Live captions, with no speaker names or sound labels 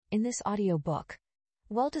In this audiobook,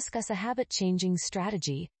 we'll discuss a habit-changing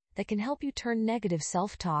strategy that can help you turn negative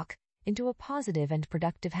self-talk into a positive and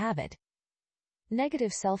productive habit.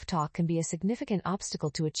 Negative self-talk can be a significant obstacle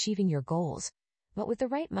to achieving your goals, but with the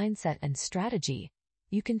right mindset and strategy,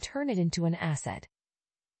 you can turn it into an asset.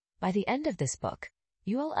 By the end of this book,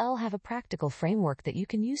 you'll have a practical framework that you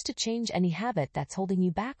can use to change any habit that's holding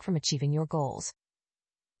you back from achieving your goals.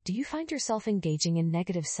 Do you find yourself engaging in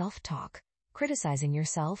negative self-talk, criticizing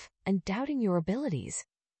yourself, and doubting your abilities?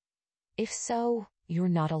 If so, you're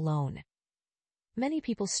not alone. Many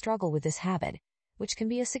people struggle with this habit, which can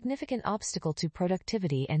be a significant obstacle to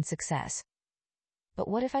productivity and success. But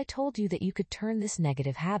what if I told you that you could turn this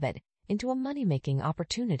negative habit into a money-making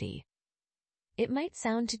opportunity? It might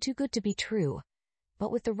sound too good to be true,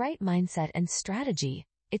 but with the right mindset and strategy,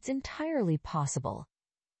 it's entirely possible.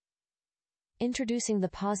 Introducing the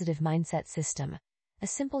Positive Mindset System, a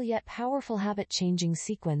simple yet powerful habit-changing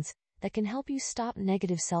sequence that can help you stop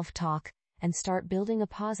negative self-talk and start building a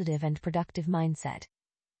positive and productive mindset.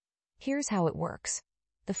 Here's how it works.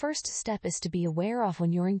 The first step is to be aware of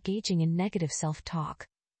when you're engaging in negative self-talk.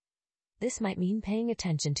 This might mean paying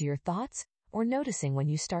attention to your thoughts or noticing when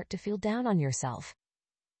you start to feel down on yourself.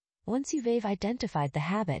 Once you've identified the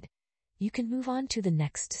habit, you can move on to the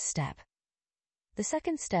next step. The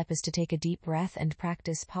second step is to take a deep breath and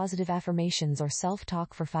practice positive affirmations or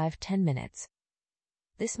self-talk for 5-10 minutes.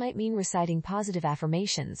 This might mean reciting positive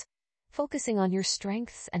affirmations, focusing on your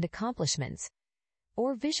strengths and accomplishments,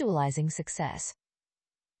 or visualizing success.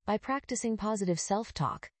 By practicing positive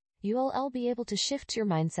self-talk, you'll be able to shift your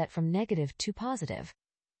mindset from negative to positive.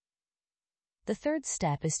 The third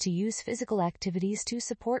step is to use physical activities to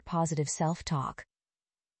support positive self-talk.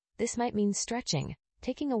 This might mean stretching,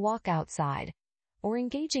 taking a walk outside, or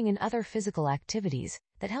engaging in other physical activities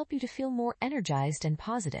that help you to feel more energized and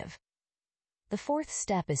positive. The fourth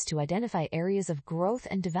step is to identify areas of growth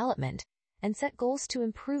and development and set goals to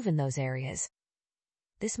improve in those areas.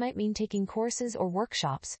 This might mean taking courses or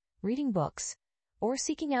workshops, reading books, or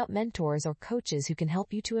seeking out mentors or coaches who can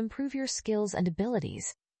help you to improve your skills and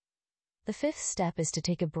abilities. The fifth step is to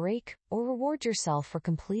take a break or reward yourself for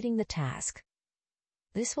completing the task.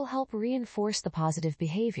 This will help reinforce the positive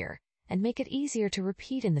behavior and make it easier to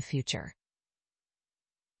repeat in the future.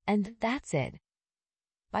 And that's it.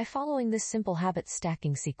 By following this simple habit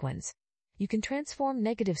stacking sequence, you can transform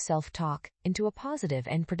negative self-talk into a positive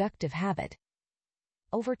and productive habit.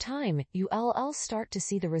 Over time, you'll start to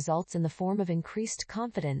see the results in the form of increased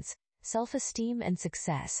confidence, self-esteem, and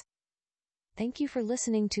success. Thank you for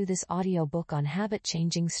listening to this audiobook on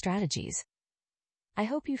habit-changing strategies. I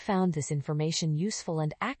hope you found this information useful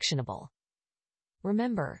and actionable.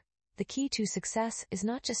 Remember, the key to success is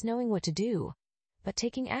not just knowing what to do, but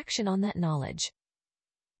taking action on that knowledge.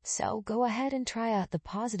 So go ahead and try out the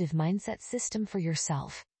Positive Mindset System for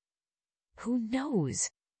yourself. Who knows?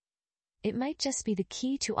 It might just be the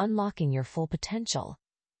key to unlocking your full potential.